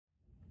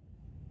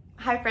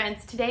Hi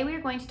friends, today we are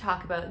going to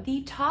talk about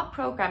the top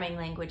programming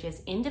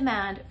languages in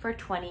demand for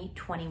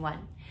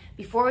 2021.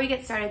 Before we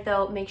get started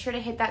though, make sure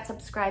to hit that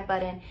subscribe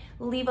button,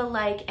 leave a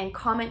like, and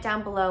comment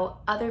down below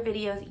other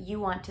videos you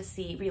want to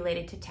see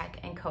related to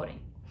tech and coding.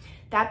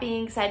 That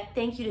being said,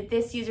 thank you to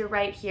this user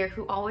right here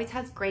who always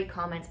has great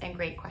comments and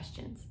great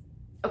questions.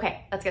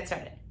 Okay, let's get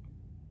started.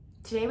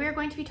 Today we are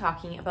going to be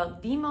talking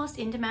about the most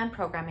in-demand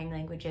programming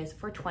languages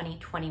for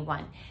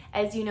 2021.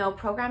 As you know,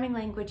 programming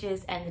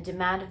languages and the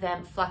demand of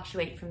them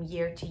fluctuate from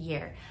year to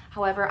year.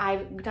 However,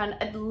 I've done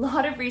a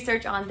lot of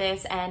research on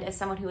this, and as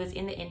someone who is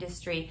in the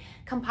industry,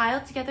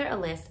 compiled together a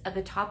list of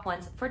the top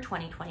ones for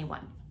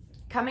 2021.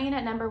 Coming in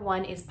at number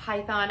 1 is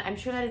Python. I'm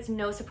sure that it's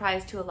no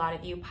surprise to a lot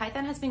of you.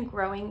 Python has been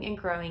growing and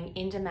growing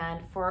in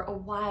demand for a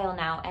while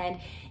now, and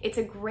it's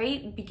a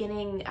great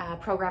beginning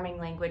programming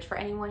language for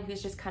anyone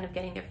who's just kind of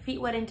getting their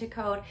feet wet into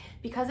code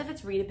because of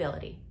its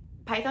readability.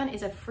 Python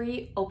is a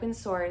free open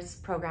source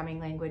programming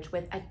language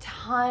with a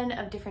ton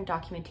of different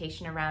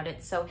documentation around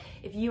it. So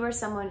if you are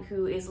someone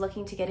who is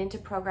looking to get into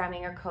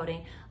programming or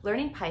coding,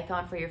 learning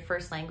Python for your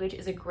first language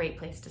is a great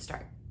place to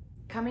start.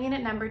 Coming in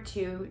at number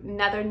 2,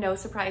 another no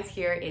surprise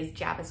here, is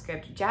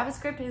JavaScript.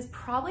 JavaScript is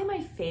probably my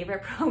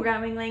favorite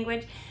programming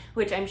language,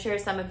 which I'm sure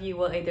some of you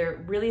will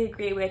either really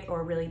agree with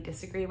or really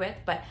disagree with,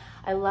 but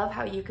I love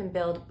how you can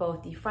build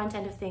both the front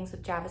end of things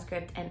with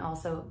JavaScript and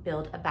also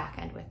build a back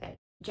end with it.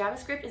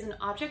 JavaScript is an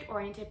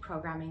object-oriented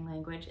programming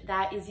language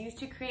that is used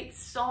to create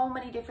so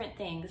many different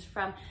things,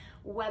 from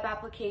web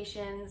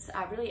applications,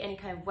 really any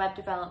kind of web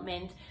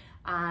development,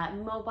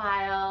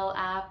 mobile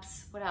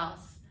apps, what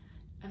else?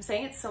 I'm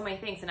saying it's so many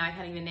things and now I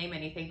can't even name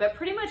anything, but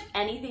pretty much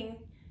anything,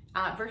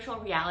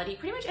 virtual reality,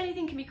 pretty much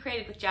anything can be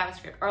created with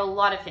JavaScript, or a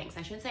lot of things.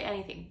 I shouldn't say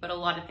anything, but a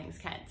lot of things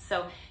can.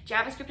 So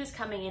JavaScript is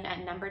coming in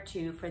at number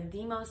 2 for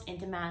the most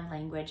in-demand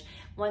language.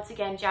 Once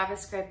again,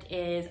 JavaScript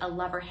is a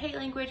love or hate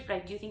language, but I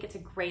do think it's a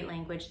great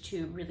language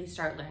to really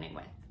start learning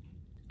with.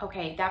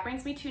 Okay, that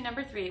brings me to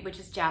number 3, which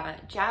is Java.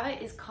 Java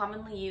is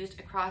commonly used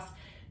across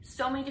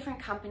so many different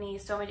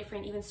companies, so many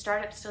different, even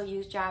startups still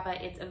use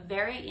Java. It's a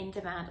very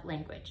in-demand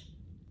language.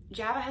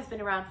 Java has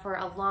been around for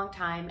a long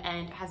time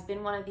and has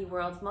been one of the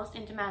world's most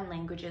in-demand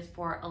languages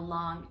for a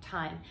long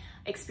time.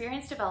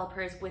 Experienced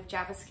developers with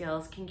Java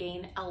skills can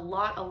gain a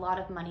lot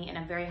of money and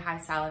a very high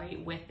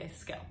salary with this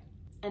skill.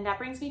 And that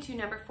brings me to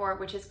number 4,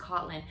 which is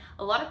Kotlin.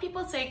 A lot of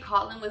people say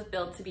Kotlin was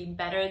built to be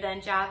better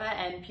than Java,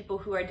 and people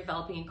who are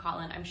developing in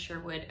Kotlin, I'm sure,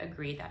 would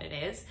agree that it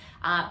is.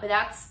 But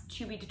that's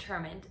to be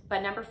determined.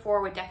 But number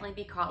 4 would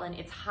definitely be Kotlin.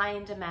 It's high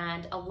in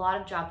demand. A lot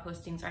of job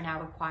postings are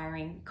now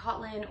requiring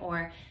Kotlin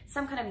or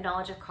some kind of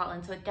knowledge of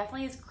Kotlin, so it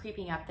definitely is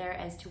creeping up there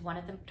as to one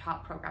of the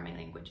top programming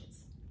languages.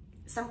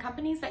 Some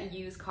companies that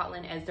use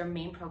Kotlin as their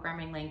main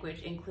programming language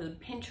include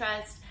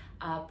Pinterest,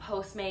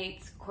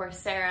 Postmates,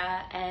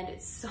 Coursera,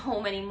 and so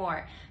many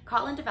more.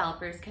 Kotlin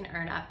developers can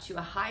earn up to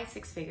a high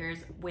 6 figures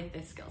with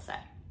this skill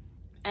set.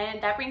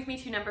 And that brings me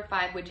to number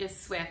 5, which is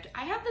Swift.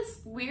 I have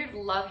this weird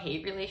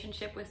love-hate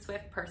relationship with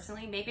Swift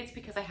personally. Maybe it's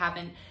because I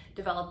haven't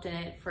developed in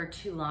it for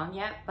too long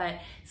yet, but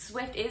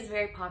Swift is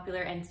very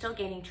popular and still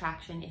gaining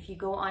traction. If you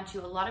go onto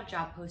a lot of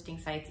job posting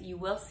sites, you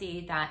will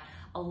see that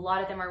a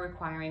lot of them are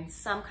requiring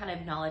some kind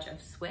of knowledge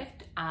of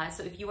Swift.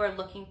 So if you are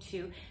looking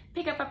to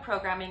pick up a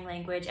programming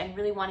language and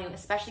really want to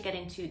especially get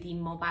into the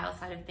mobile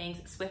side of things,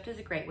 Swift is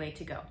a great way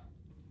to go.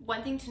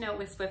 One thing to note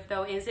with Swift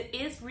though is it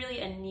is really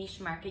a niche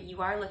market.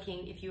 You are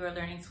looking, if you are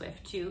learning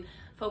Swift, to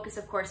focus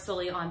of course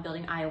solely on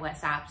building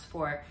iOS apps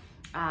for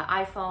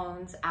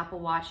iPhones, Apple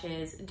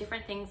Watches,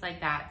 different things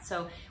like that.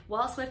 So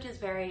while Swift is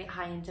very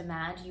high in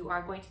demand, you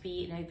are going to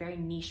be in a very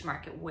niche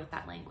market with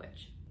that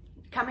language.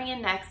 Coming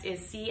in next is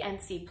C and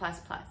C++.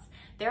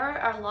 There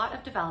are a lot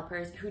of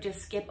developers who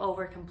just skip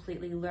over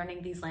completely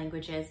learning these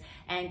languages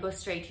and go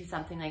straight to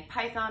something like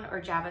Python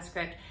or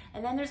JavaScript.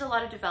 And then there's a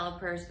lot of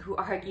developers who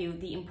argue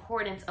the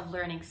importance of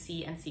learning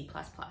C and C++.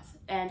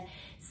 And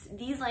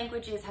these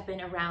languages have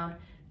been around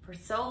for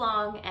so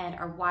long and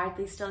are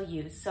widely still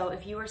used. So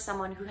if you are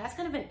someone who has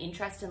kind of an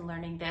interest in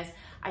learning this,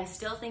 I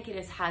still think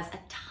it has a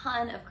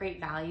ton of great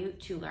value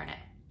to learn it.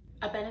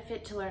 A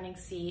benefit to learning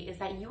C is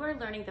that you are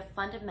learning the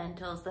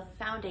fundamentals, the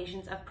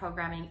foundations of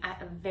programming at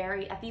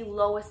the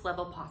lowest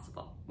level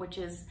possible, which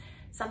is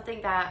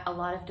something that a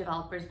lot of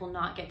developers will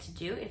not get to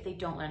do if they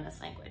don't learn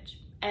this language.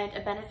 And a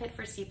benefit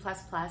for C++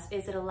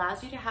 is it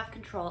allows you to have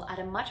control at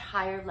a much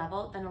higher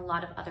level than a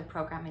lot of other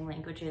programming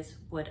languages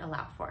would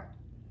allow for.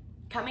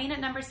 Coming in at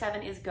number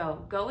 7 is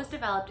Go. Go was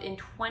developed in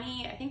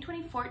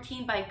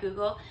 2014 by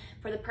Google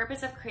for the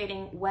purpose of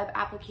creating web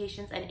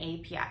applications and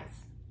APIs.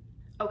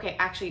 Okay,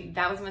 actually,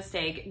 that was a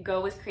mistake.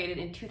 Go was created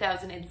in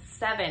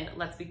 2007,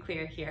 let's be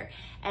clear here.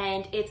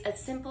 And it's a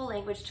simple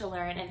language to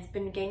learn, and it's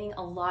been gaining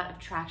a lot of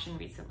traction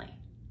recently.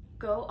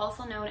 Go,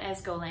 also known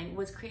as Golang,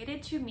 was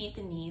created to meet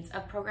the needs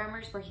of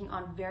programmers working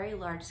on very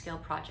large-scale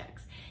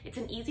projects. It's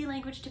an easy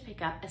language to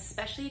pick up,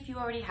 especially if you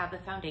already have the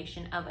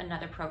foundation of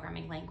another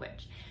programming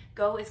language.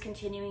 Go is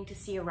continuing to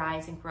see a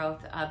rise in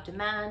growth of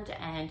demand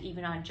and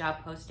even on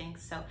job postings.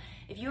 So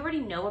if you already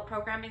know a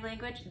programming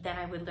language, then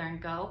I would learn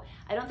Go.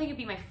 I don't think it'd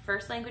be my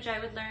first language I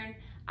would learn,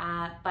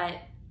 but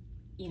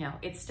you know,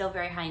 it's still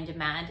very high in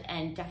demand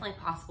and definitely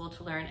possible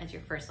to learn as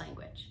your first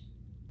language.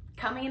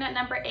 Coming in at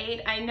number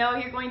 8, I know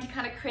you're going to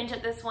kind of cringe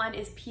at this one,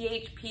 is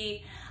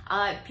PHP.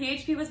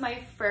 PHP was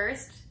my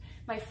first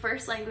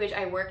language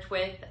I worked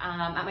with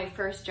at my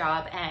first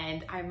job,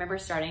 and I remember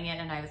starting it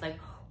and I was like,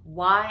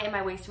 why am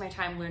I wasting my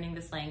time learning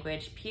this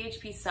language?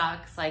 PHP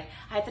sucks. Like,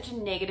 I had such a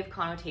negative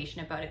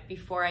connotation about it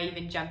before I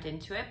even jumped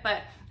into it,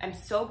 but I'm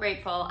so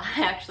grateful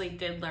I actually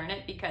did learn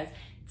it because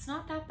it's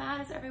not that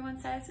bad as everyone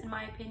says, in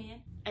my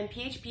opinion. And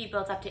PHP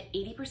builds up to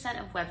 80%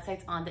 of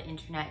websites on the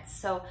internet.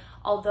 So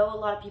although a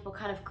lot of people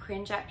kind of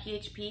cringe at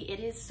PHP,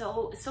 it is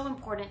so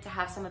important to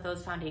have some of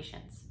those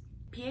foundations.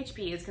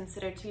 PHP is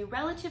considered to be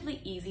relatively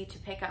easy to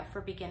pick up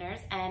for beginners,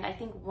 and I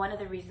think one of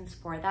the reasons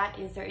for that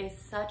is there is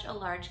such a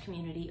large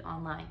community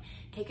online.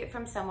 Take it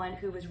from someone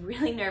who was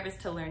really nervous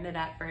to learn it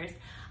at first.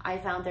 I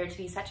found there to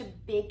be such a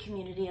big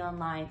community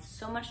online,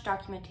 so much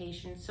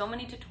documentation, so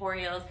many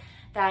tutorials,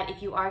 that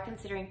if you are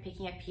considering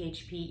picking up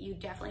PHP, you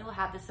definitely will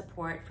have the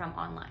support from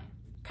online.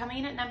 Coming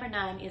in at number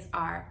 9 is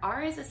R.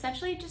 R is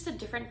essentially just a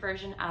different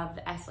version of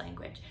the S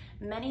language.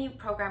 Many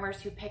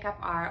programmers who pick up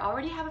R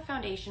already have a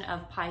foundation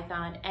of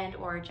Python and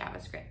or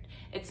JavaScript.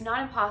 It's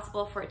not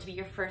impossible for it to be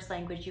your first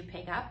language you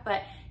pick up,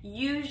 but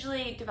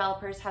usually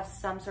developers have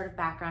some sort of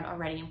background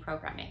already in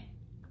programming.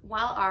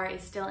 While R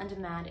is still in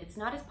demand, it's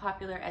not as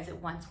popular as it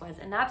once was,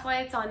 and that's why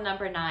it's on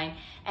number 9,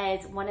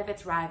 as one of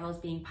its rivals,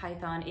 being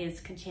Python,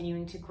 is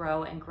continuing to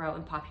grow and grow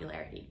in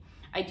popularity.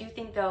 I do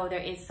think, though, there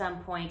is some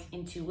point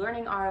into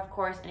learning R, of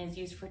course, and is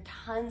used for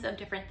tons of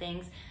different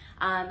things,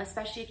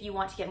 especially if you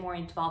want to get more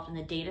involved in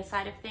the data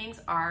side of things.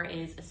 R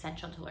is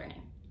essential to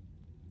learning.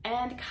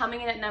 And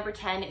coming in at number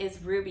 10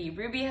 is Ruby.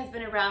 Ruby has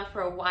been around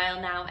for a while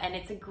now, and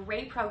it's a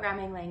great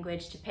programming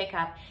language to pick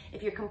up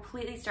if you're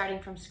completely starting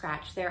from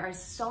scratch. There is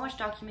so much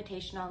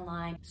documentation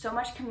online, so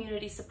much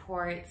community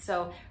support,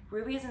 so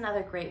Ruby is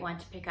another great one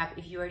to pick up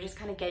if you are just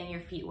kind of getting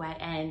your feet wet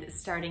and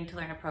starting to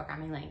learn a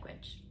programming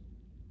language.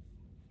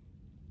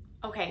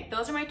 Okay,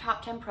 those are my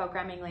top 10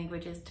 programming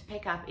languages to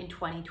pick up in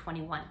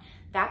 2021.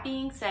 That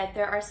being said,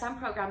 there are some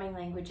programming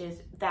languages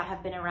that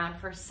have been around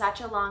for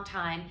such a long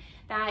time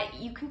that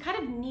you can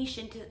kind of niche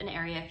into an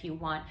area if you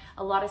want.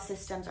 A lot of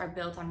systems are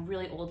built on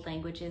really old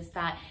languages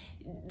that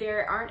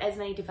there aren't as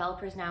many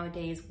developers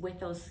nowadays with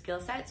those skill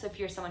sets. So if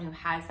you're someone who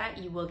has that,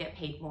 you will get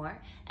paid more.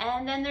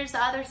 And then there's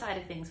the other side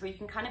of things where you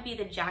can kind of be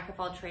the jack of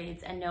all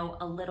trades and know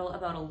a little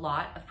about a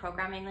lot of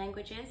programming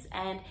languages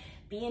and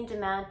be in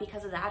demand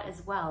because of that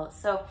as well.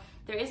 So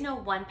there is no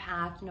one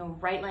path, no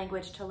right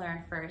language to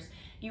learn first.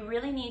 You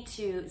really need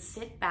to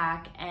sit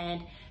back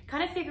and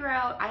kind of figure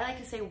out, I like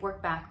to say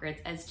work backwards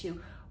as to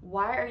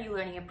why are you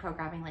learning a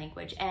programming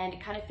language, and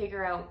kind of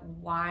figure out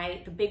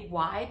why, the big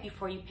why,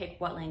 before you pick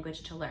what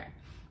language to learn.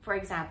 For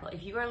example,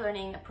 if you are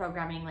learning a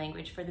programming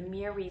language for the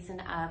mere reason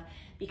of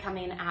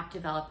becoming an app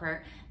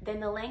developer, then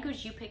the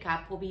language you pick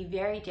up will be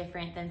very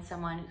different than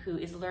someone who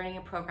is learning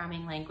a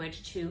programming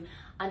language to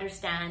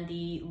understand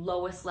the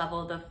lowest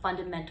level, the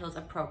fundamentals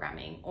of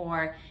programming,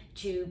 or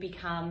to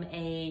become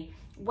a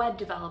web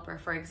developer,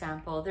 for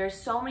example. There's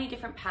so many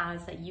different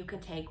paths that you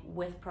can take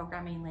with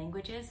programming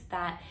languages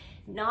that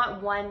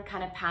not one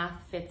kind of path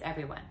fits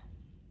everyone.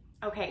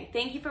 Okay,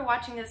 thank you for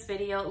watching this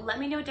video. Let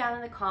me know down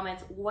in the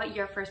comments what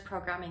your first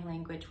programming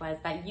language was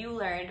that you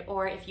learned,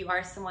 or if you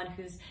are someone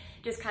who's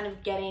just kind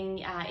of getting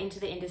into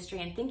the industry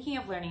and thinking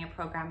of learning a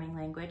programming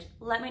language,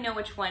 let me know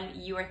which one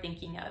you are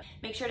thinking of.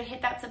 Make sure to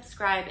hit that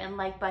subscribe and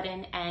like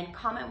button and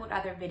comment what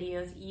other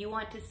videos you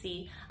want to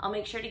see. I'll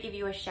make sure to give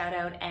you a shout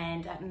out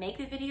and make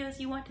the videos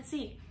you want to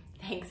see.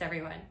 Thanks,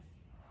 everyone.